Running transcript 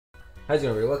How's it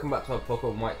going, everybody? Welcome back to our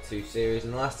Pokemon White 2 series.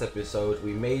 In the last episode,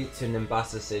 we made it to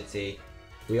Nimbasa City.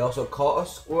 We also caught a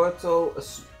Squirtle,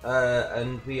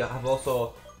 and we have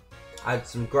also had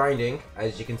some grinding,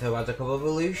 as you can tell by a couple of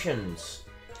evolutions.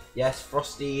 Yes,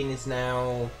 Frostine is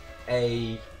now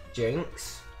a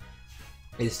Jinx.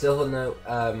 It's still on the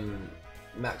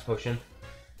Max Potion.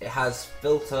 It has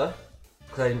Filter,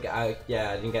 because I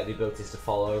didn't get the abilities to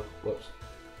follow. Whoops.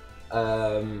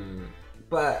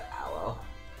 But oh well.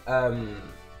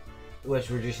 Which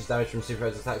reduces damage from super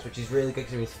attacks, which is really good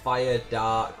because it means Fire,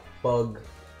 Dark, Bug,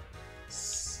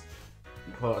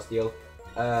 probably not Steel.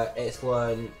 It's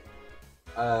learned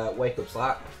Wake Up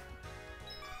Slap.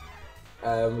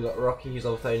 We got Rocky, who's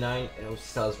level 39. It also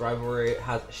sells Rivalry. It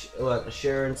has learned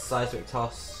Assurance, Seismic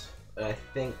Toss, and I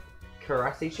think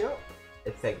Karate Chop.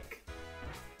 I can't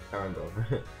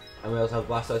remember. And we also have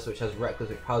Blastoise, which has Reckless,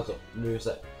 which powers up moves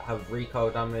that have recoil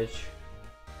damage.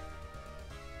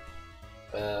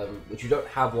 Which you don't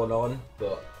have one on,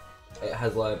 but it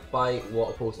has like Bite,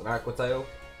 Water Pulse, and Aqua Tail,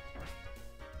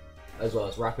 as well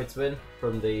as Rapid Spin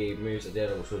from the moves at the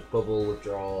end, which was Bubble,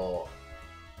 Withdraw,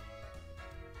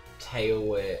 Tail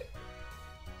Whip,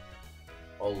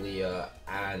 Olia,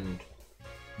 and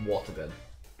Water Gun.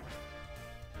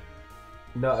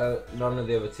 None of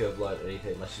the other two have learned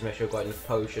anything. Let's just make sure I've got enough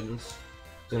potions.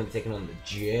 It's going to be taking on the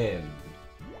gym.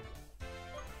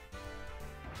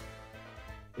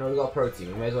 No, we got protein.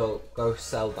 We may as well go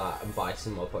sell that and buy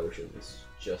some more potions,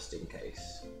 just in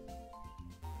case.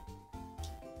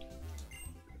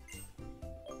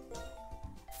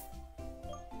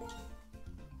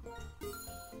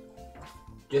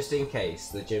 Just in case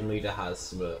the gym leader has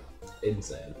some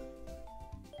insane.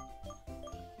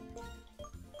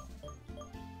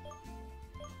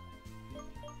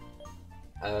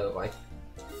 Like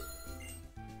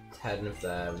 10 of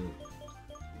them.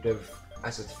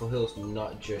 Access to full heals,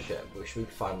 not just yet, but we should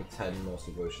be fine with 10 more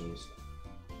potions.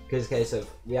 Because it's a case of,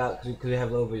 because we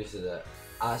have low boosters in it.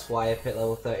 That's why I picked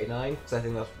level 39, because I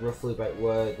think that's roughly about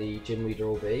where the gym leader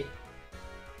will be.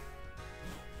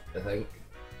 I think.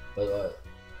 But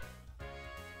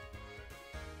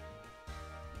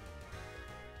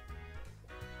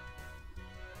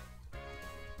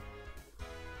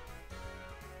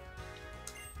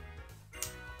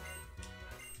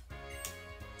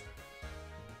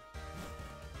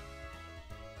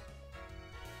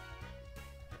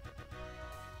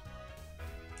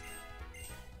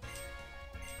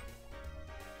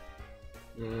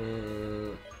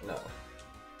no.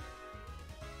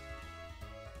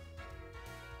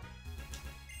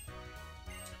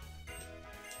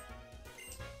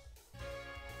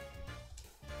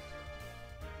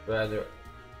 Rather.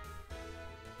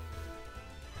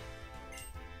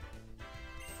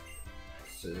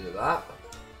 So do that.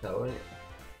 That one.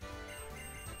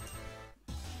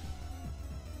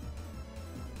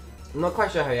 I'm not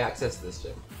quite sure how you access this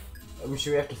gym. I'm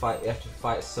sure you have to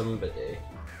fight somebody.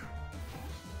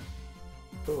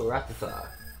 Ooh, Rattata.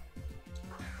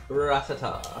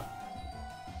 Rattata.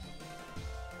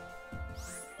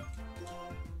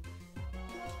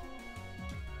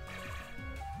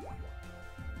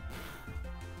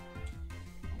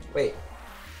 Wait.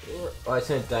 Oh, it's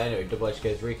in a dino, double edged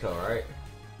goes recoil, right?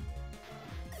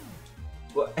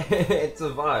 What? It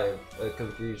survived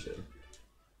confusion.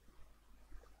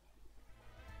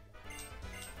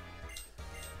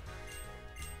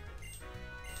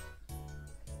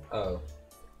 Oh.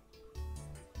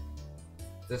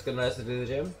 Is this gonna let us to do the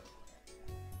gym?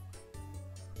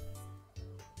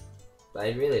 I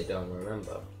really don't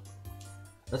remember.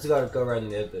 Let's go around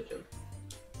the other gym.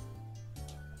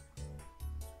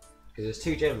 Because there's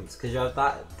two gyms. Because you have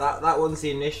that one's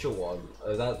the initial one.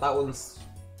 That one's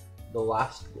the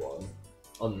last one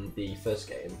on the first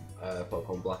game,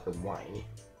 Pokemon Black and White.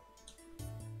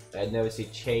 And obviously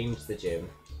changed the gym.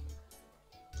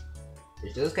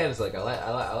 It's just kind of like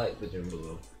I like the gym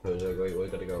below because we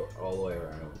gotta go all the way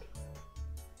around.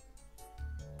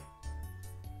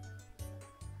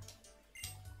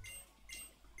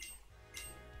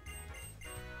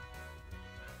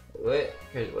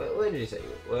 Where did you say?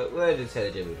 Where did you say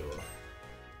the gym was?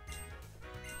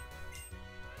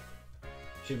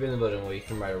 Should be in the building where you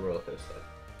can ride a roller coaster.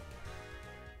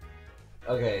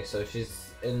 Okay, so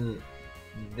she's in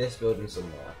this building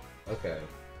somewhere. Okay.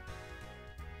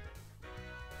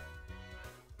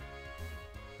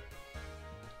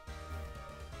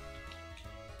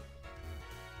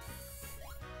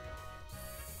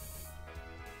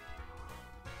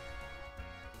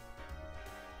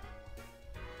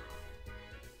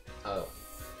 Oh.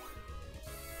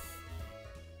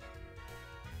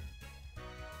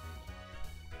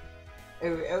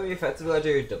 Are we effectively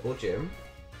do a double gym?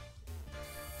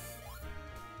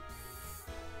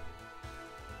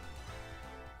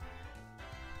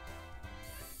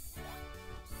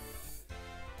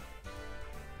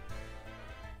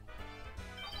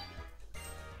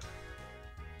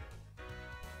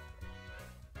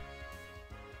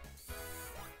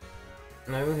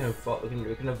 No,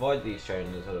 we can avoid these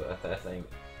trainers, I think.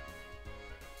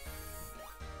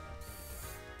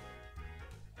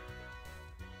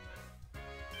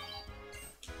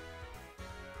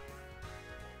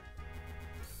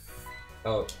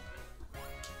 Oh.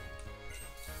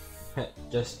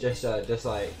 just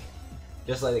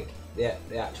like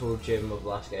the actual gym of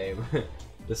last game.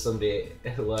 There's somebody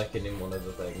lurking in one of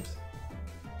the things.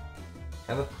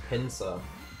 I have a pincer.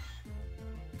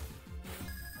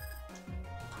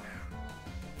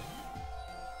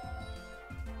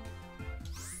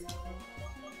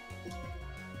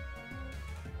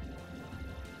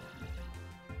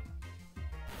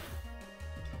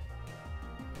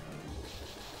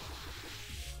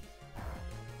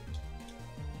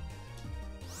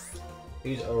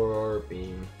 Use Aurora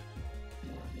Beam.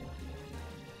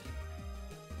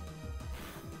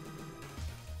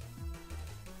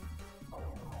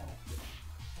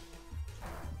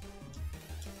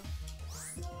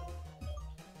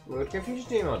 Would if you just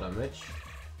do more damage?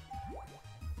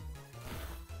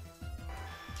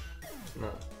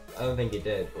 No, I don't think it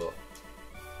did, but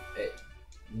it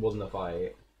won the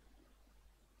fight.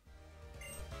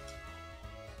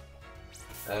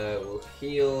 We'll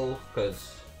heal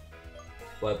because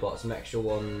we've got some extra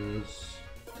ones.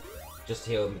 Just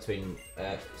heal in between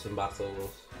some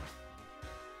battles.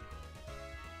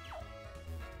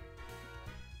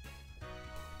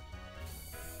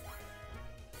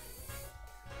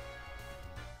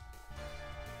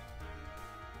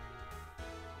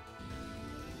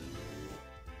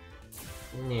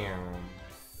 Yeah.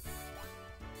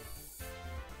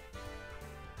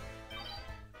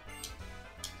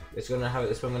 This one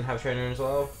gonna have trainer as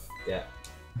well? Yeah.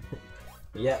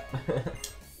 Yep.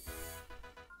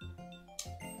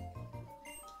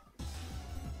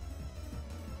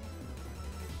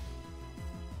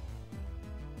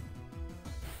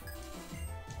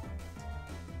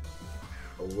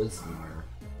 A Whismer.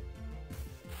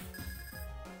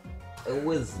 A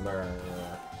Whismer.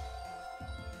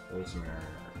 Whismer.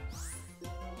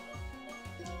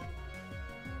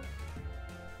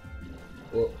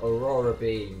 Well, Aurora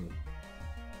Beam.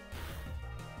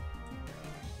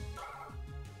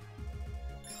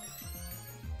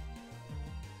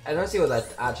 I don't see what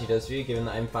that actually does for you, given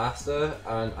that I'm faster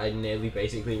and I nearly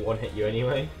basically one-hit you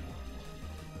anyway.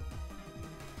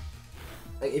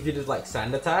 Like, if you just like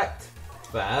sand attacked,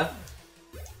 fair.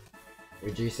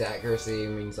 Reduce the accuracy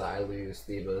means that I lose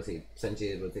the ability,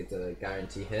 essentially the ability to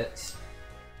guarantee hits.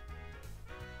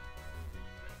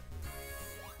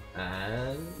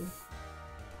 And...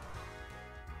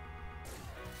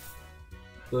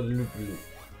 blue.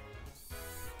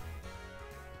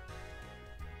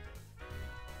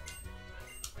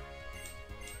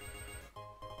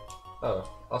 Oh,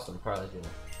 awesome, paralyzing.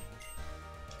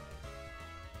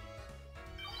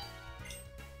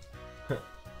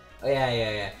 Oh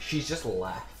yeah. She's just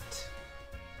left.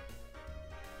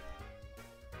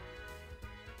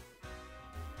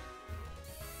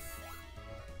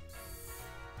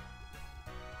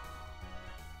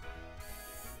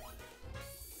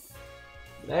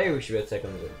 Maybe we should be able to take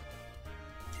on the game.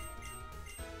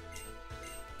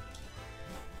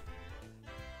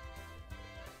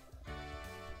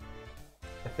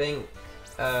 I think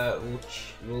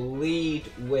we'll lead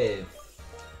with.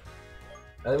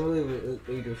 I think we'll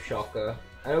lead with Shocker.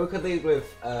 I know we could lead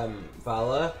with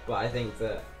Valor, but I think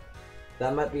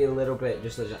that might be a little bit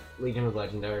just leading with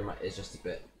Legendary is just a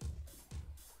bit.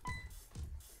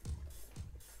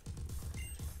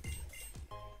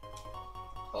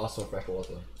 Awesome fresh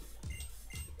water.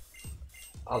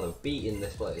 Oh, the beat in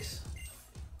this place.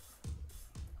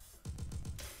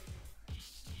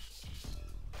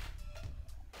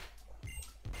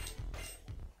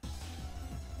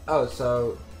 Oh,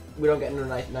 so we don't get into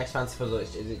a nice fancy puzzle.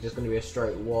 Is it just going to be a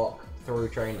straight walk through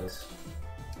trainers?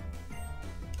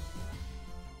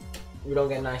 We don't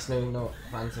get a nice no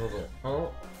fancy puzzle.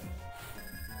 Oh,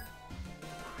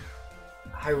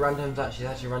 how random is that? She's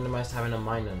actually randomized having a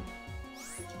minor.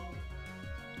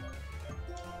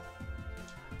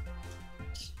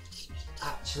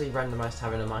 Actually randomized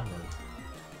having a minor.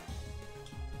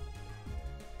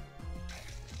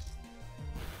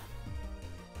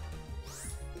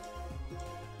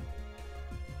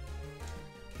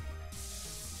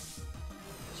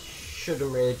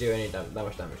 Shouldn't really do any that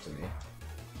much damage to me,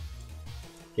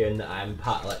 given that I'm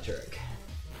part electric.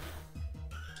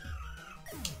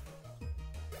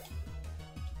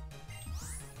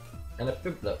 And a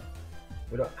Fiblet.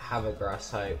 We don't have a grass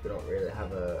type. We don't really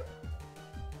have a.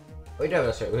 We do have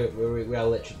a sorry. We are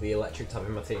literally the electric type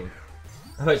in my team.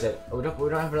 Oh, is it? Oh, we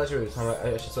don't have an electric. So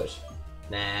I should switch.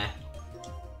 Nah.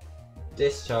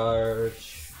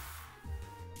 Discharge.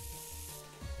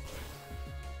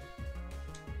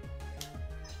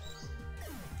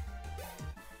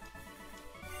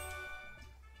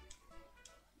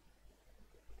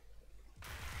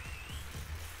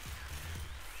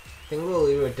 think we'll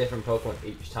leave with a different Pokemon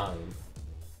each time.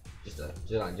 Just a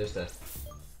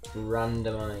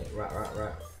randomize,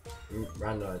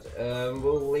 randomize.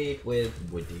 We'll lead with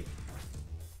Woody.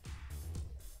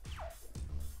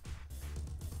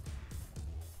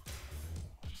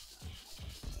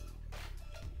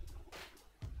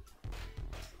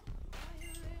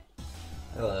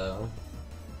 Hello.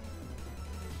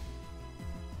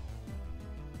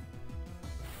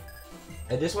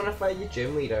 I just want to fight your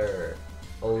gym leader,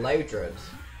 Loudred.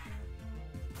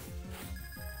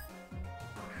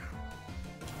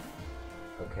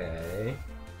 Okay.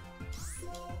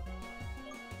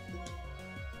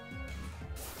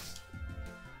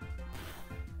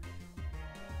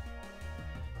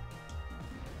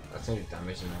 That's gonna do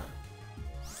damage in that.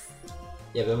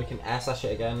 Yeah, but then we can air slash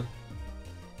it again.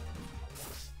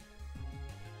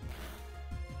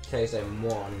 Okay, so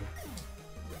 1.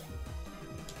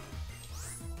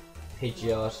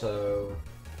 Pidgeotto.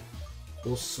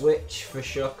 We'll switch for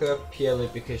Shocker purely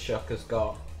because Shocker's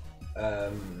got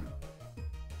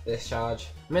Discharge.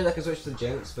 I mean, I can switch to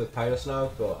Jinx for Pyro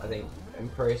Snow, but I think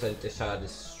Emperor said Discharge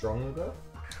is stronger.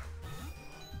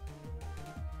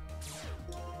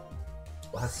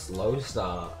 Well, that's slow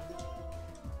start.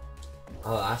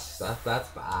 Oh, that's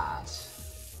bad.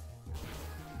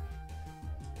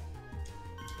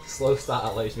 Slow start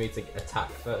allows me to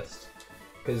attack first,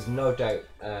 because no doubt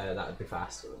that would be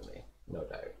faster than me. No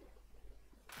doubt.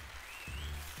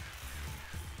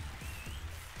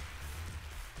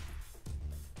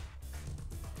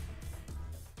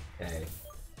 Okay.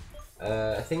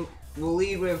 I think we'll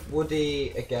lead with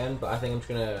Woody again, but I think I'm just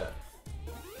gonna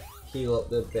heal up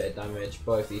the bit of damage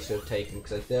both these should have taken,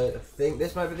 because I think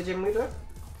this might be the gym leader.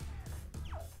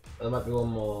 There might be one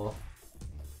more.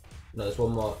 No, there's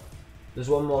one more. There's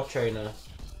one more trainer,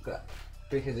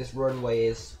 because this runway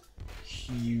is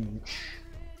huge.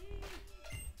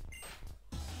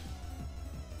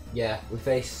 Yeah, we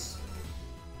face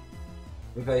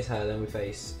her, then we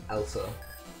face Elsa.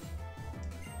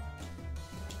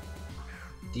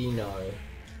 Dino.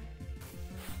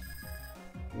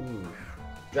 Ooh.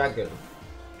 Dragon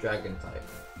type.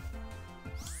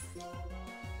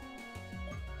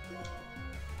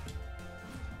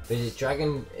 Is it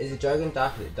dragon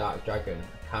dark or is it dark dragon?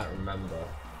 I can't remember.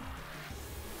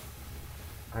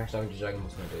 Actually, I'm dragon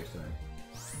was gonna do something.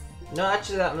 No,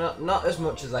 actually not as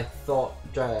much as I thought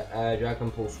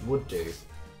Dragon Pulse would do.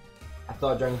 I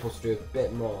thought Dragon Pulse would do a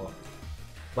bit more.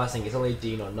 But I think it's only a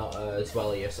Dino, not a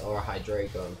Swellius or a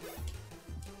Hydreigon.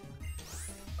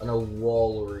 And a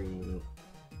Walrein.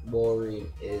 Walrein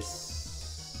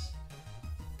is...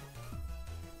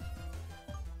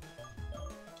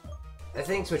 I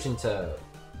think switching to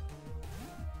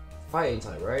fighting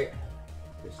type, right?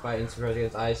 It's fighting to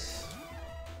against ice.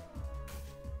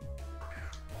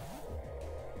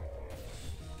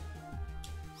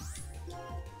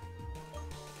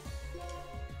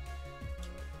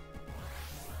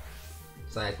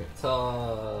 Seismic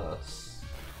toss.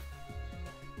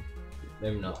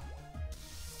 Maybe not.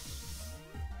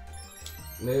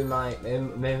 Maybe my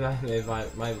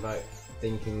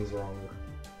thinking's wrong.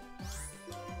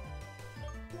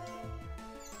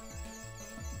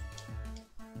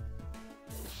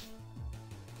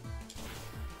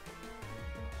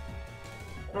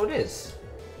 Oh, it is.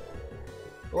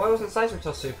 Why wasn't Seismic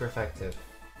Toss super effective?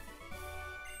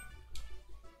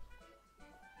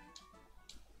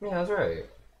 Yeah, that's right.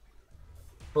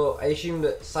 But I assume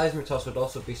that Seismic Toss would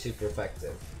also be super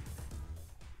effective.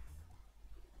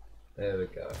 There we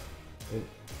go.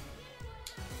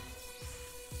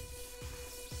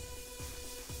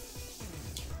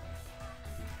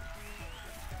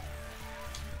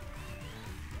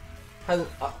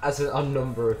 As an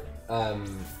unnumber of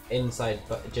inside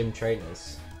gym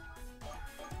trainers.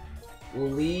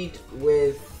 We'll lead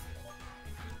with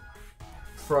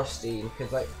Frosty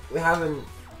because like we haven't.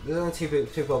 There's only two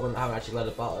Pokemon that haven't actually led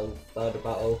a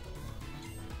battle.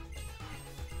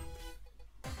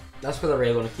 That's because I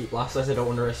really want to keep Blastoise. I don't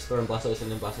want to risk throwing Blastoise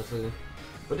and then Blastoise.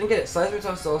 But didn't get it. Seismic is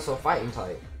also a fighting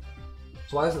type.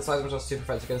 So why isn't Seismic super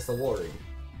effective against the Walrein?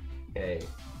 Okay,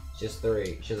 she has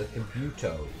 3. She has a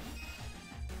Kabuto.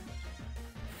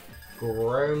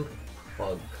 Ground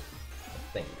Bug,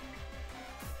 I think.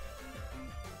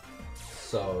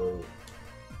 So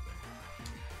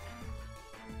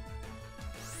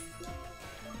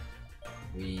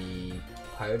we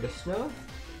Powder Snow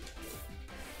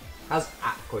has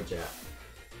Aqua Jet.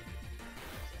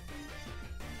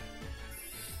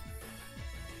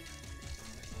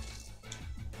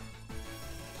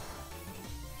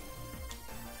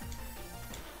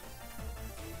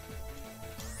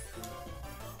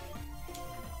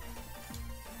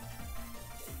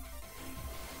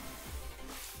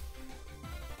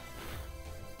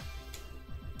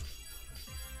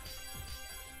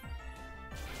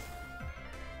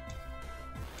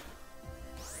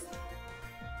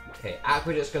 Okay,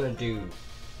 Aqua just gonna do.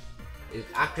 Is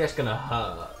Aqua just gonna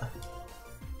hurt?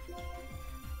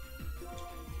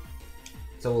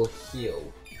 So we'll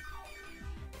heal.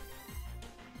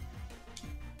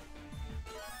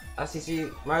 As you see,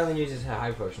 Marilyn uses her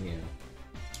high potion here.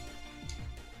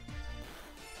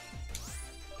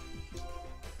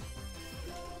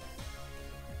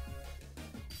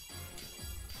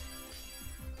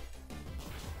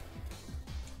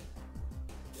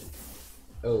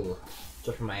 Oh,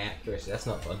 dropping my accuracy, that's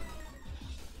not fun.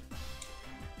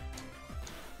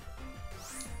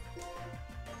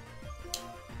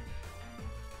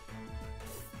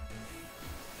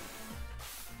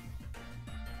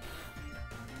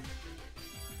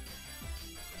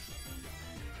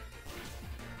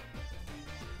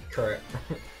 Correct.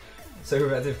 So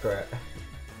repetitive, correct.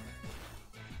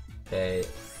 Okay,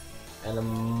 and a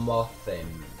Muffin.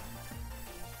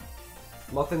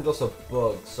 Muffin's also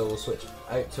bugged, so we'll switch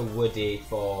out to Woody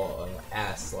for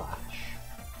Air Slash.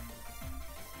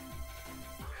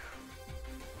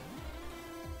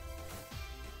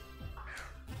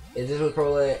 This was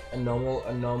probably a normal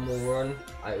run,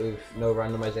 like with no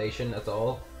randomization at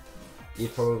all.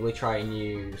 You'd probably try and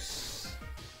use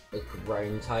a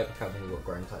ground type. I can't think what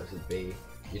ground types would be.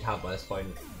 You'd have by this point.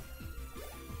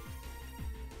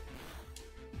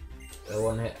 A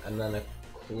one hit and then a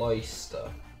Cloyster.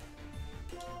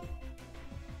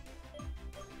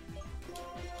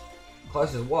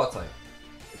 Cloyster's water type.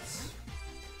 It's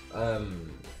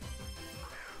and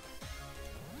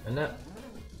that.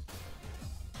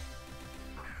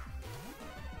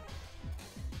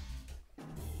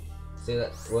 See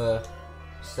that we're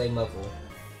same level.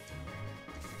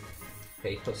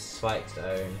 Okay, put spikes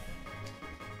down.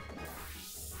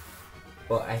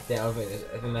 But I think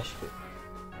that should be.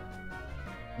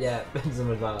 Yeah, it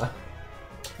doesn't matter.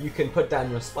 You can put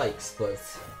down your spikes, but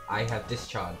I have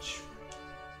discharge.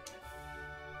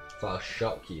 So I'll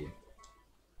shock you.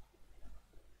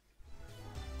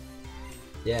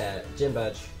 Yeah, gym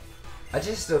badge. I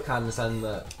just still can't understand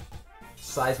that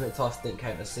seismic toss didn't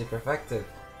count as super effective.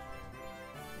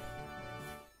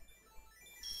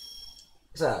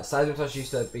 So seismic toss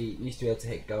used to be able to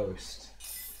hit Ghost.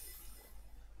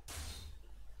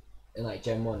 In like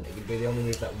Gen 1, it could be the only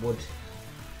move that would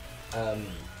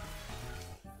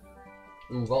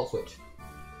Volt Switch.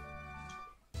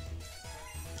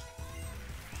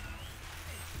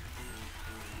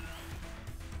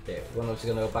 Okay, we're obviously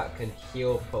gonna go back and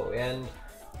heal before we end.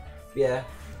 Yeah.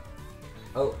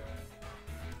 Oh.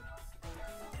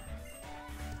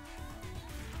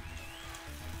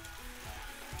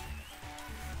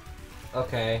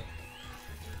 Okay.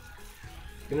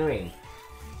 You know what I mean?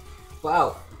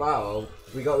 Wow,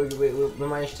 we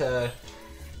managed to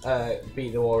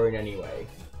beat the Warren anyway.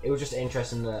 It was just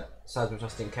interesting that seismic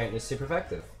toss didn't count as super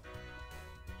effective.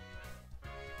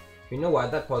 If you know why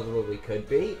that possibly could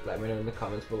be, let me know in the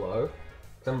comments below.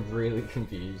 Cause I'm really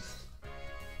confused.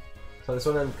 So this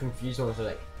one I'm confused on, so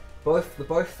like they're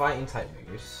both fighting type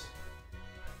moves.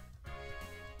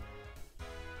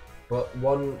 But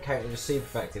one counted as super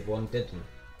effective, one didn't.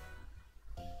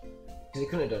 Because it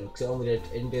couldn't have done, because it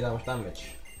didn't do that much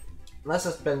damage. Unless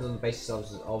that depends on the basis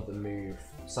of the move,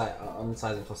 on the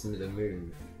size and cost of the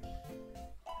move.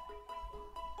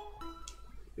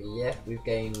 But yeah, we've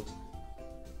gained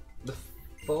the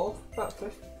fourth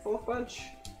badge.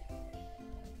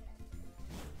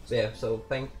 So yeah, so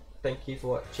thank you for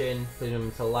watching. Please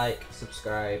remember to like,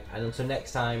 subscribe, and until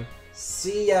next time,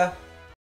 see ya!